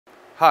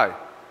Hi,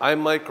 I'm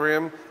Mike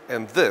Graham,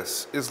 and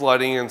this is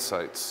Lighting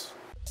Insights.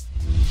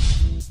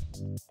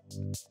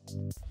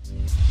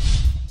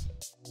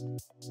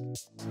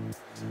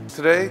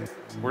 Today,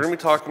 we're going to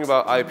be talking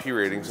about IP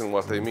ratings and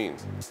what they mean.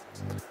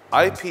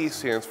 IP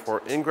stands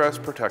for Ingress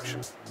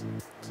Protection.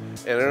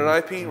 And in an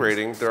IP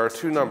rating, there are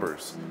two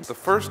numbers. The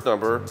first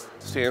number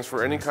stands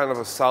for any kind of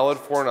a solid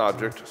foreign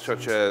object,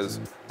 such as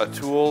a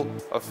tool,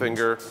 a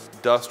finger,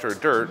 dust, or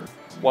dirt,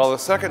 while the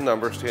second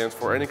number stands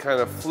for any kind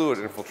of fluid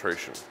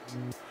infiltration.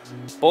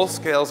 Both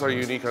scales are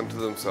unique unto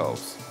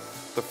themselves.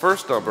 The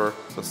first number,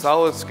 the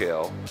solid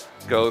scale,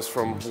 goes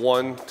from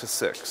 1 to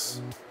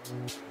 6.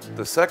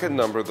 The second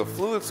number, the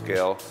fluid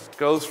scale,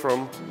 goes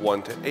from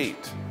 1 to 8.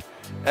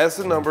 As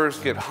the numbers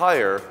get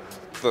higher,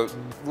 the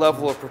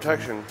level of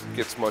protection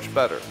gets much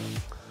better.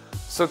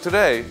 So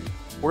today,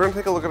 we're going to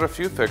take a look at a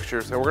few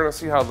fixtures, and we're going to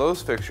see how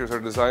those fixtures are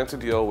designed to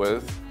deal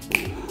with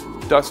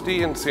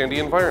dusty and sandy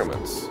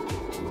environments,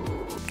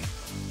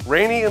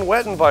 rainy and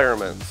wet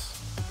environments,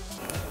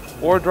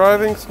 or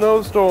driving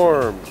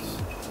snowstorms.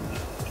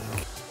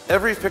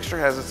 Every fixture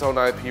has its own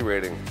IP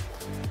rating.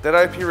 That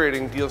IP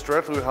rating deals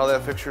directly with how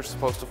that fixture is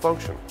supposed to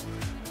function.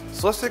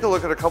 So let's take a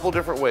look at a couple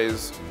different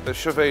ways that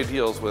CHAUVET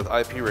deals with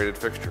IP-rated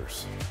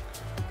fixtures.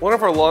 One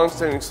of our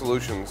long-standing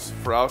solutions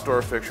for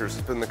outdoor fixtures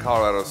has been the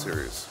Colorado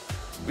series.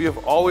 We have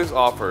always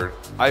offered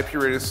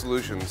IP-rated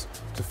solutions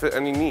to fit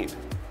any need.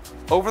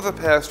 Over the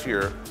past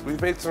year,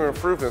 we've made some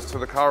improvements to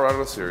the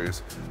Colorado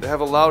series that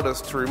have allowed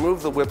us to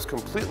remove the whips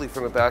completely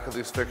from the back of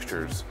these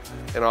fixtures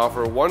and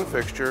offer one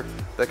fixture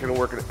that can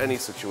work in any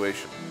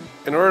situation.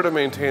 In order to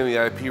maintain the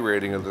IP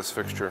rating of this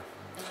fixture,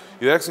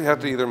 you actually have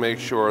to either make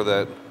sure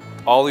that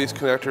all these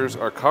connectors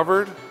are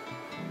covered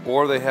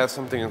or they have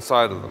something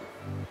inside of them.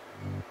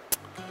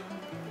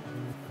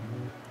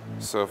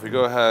 So if we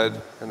go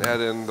ahead and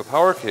add in the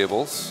power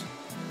cables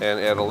and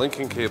add a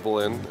linking cable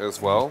in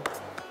as well,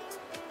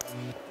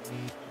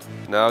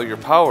 now your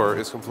power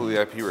is completely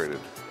IP rated.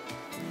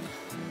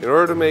 In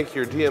order to make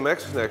your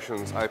DMX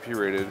connections IP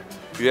rated,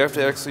 you have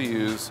to actually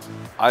use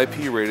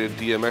IP rated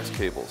DMX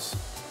cables.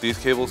 These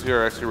cables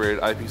here are actually rated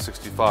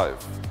IP65.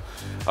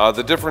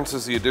 The difference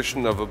is the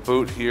addition of a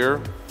boot here,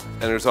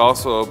 and there's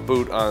also a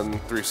boot on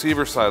the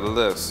receiver side of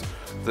this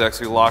that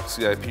actually locks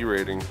the IP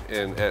rating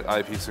in at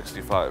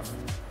IP65.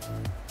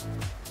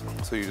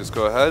 So you just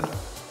go ahead,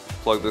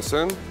 plug this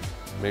in,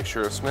 make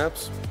sure it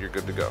snaps, you're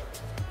good to go.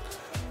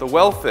 The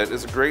well fit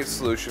is a great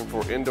solution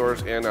for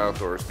indoors and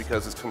outdoors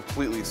because it's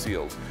completely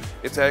sealed.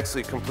 It's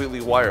actually completely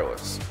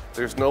wireless.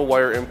 There's no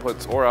wire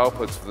inputs or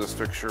outputs for this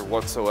fixture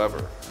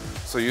whatsoever.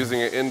 So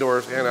using it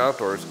indoors and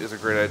outdoors is a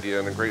great idea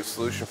and a great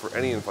solution for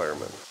any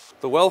environment.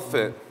 The well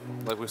fit,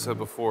 like we said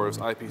before, is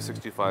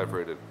IP65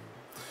 rated.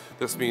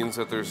 This means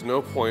that there's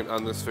no point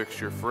on this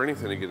fixture for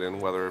anything to get in,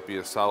 whether it be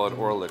a solid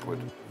or a liquid.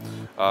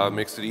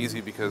 Makes it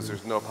easy because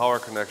there's no power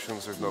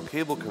connections, there's no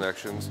cable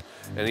connections,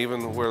 and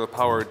even where the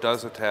power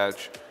does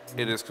attach,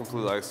 it is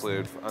completely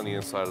isolated on the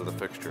inside of the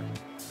fixture.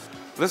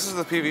 This is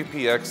the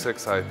PVP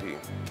X6 IP.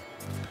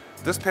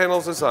 This panel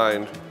is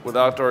designed with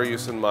outdoor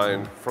use in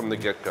mind from the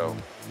get-go.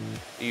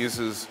 It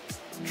uses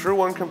True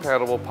 1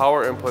 compatible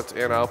power inputs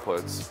and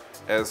outputs,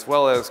 as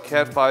well as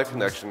Cat5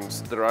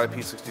 connections that are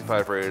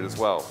IP65 rated as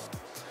well.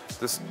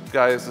 This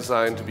guy is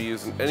designed to be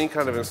used in any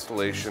kind of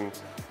installation,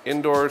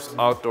 indoors,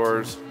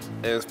 outdoors,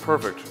 and is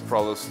perfect for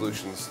all those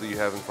solutions that you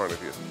have in front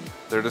of you.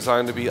 They're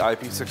designed to be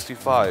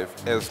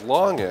IP65 as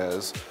long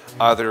as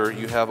either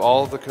you have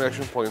all of the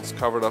connection points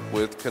covered up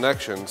with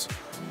connections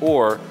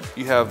or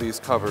you have these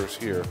covers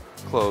here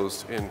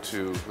closed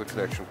into the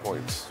connection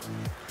points.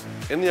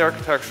 In the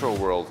architectural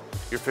world,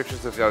 your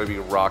fixtures have got to be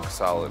rock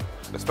solid,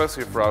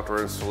 especially for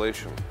outdoor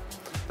installation.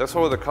 That's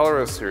why with the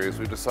Colorado series,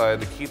 we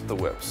decided to keep the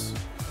whips.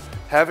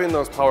 Having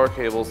those power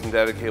cables and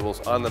data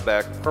cables on the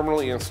back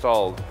permanently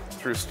installed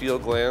through steel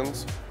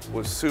glands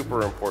was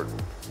super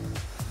important.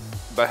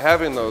 By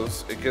having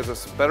those, it gives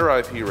us a better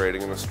IP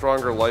rating and a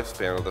stronger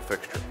lifespan of the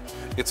fixture.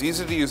 It's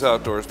easy to use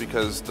outdoors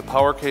because the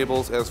power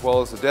cables as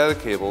well as the data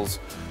cables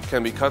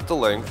can be cut to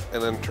length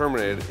and then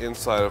terminated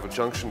inside of a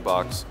junction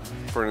box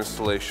for an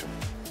installation.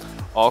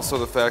 Also,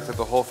 the fact that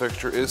the whole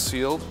fixture is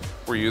sealed,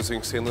 we're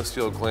using stainless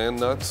steel gland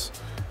nuts.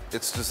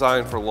 It's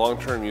designed for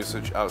long-term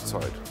usage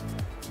outside.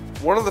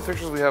 One of the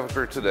fixtures we have up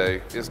here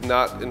today is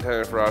not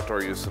intended for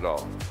outdoor use at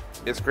all.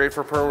 It's great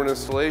for permanent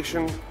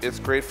installation, it's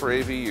great for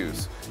AV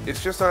use.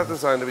 It's just not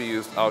designed to be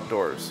used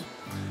outdoors.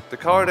 The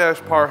Color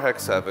Power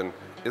Hex 7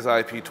 is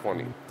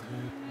IP20.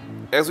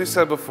 As we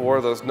said before,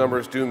 those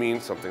numbers do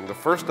mean something. The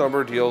first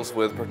number deals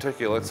with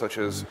particulates such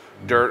as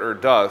dirt or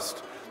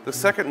dust. The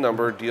second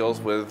number deals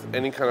with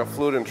any kind of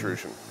fluid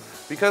intrusion.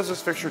 Because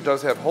this fixture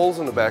does have holes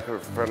in the back of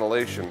it for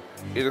ventilation,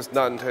 it is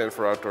not intended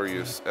for outdoor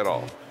use at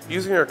all.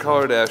 Using our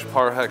Color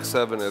Power Hex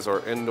 7 as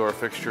our indoor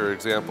fixture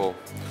example,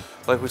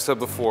 like we said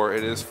before,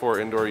 it is for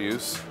indoor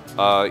use,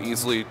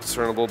 easily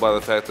discernible by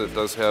the fact that it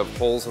does have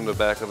holes in the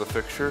back of the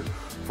fixture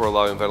for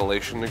allowing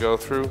ventilation to go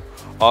through.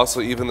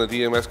 Also, even the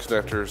DMX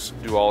connectors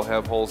do all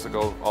have holes that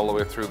go all the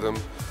way through them,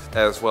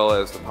 as well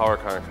as the power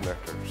con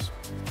connectors,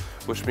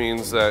 which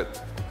means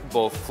that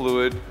both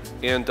fluid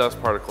and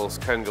dust particles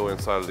can go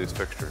inside of these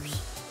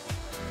fixtures.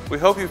 We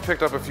hope you've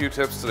picked up a few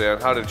tips today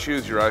on how to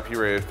choose your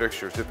IP-rated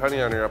fixtures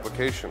depending on your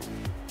application.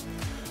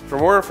 For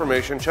more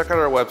information, check out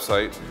our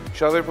website,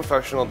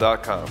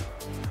 CHAUVETprofessional.com.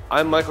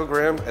 I'm Michael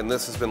Graham, and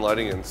this has been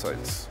Lighting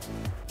Insights.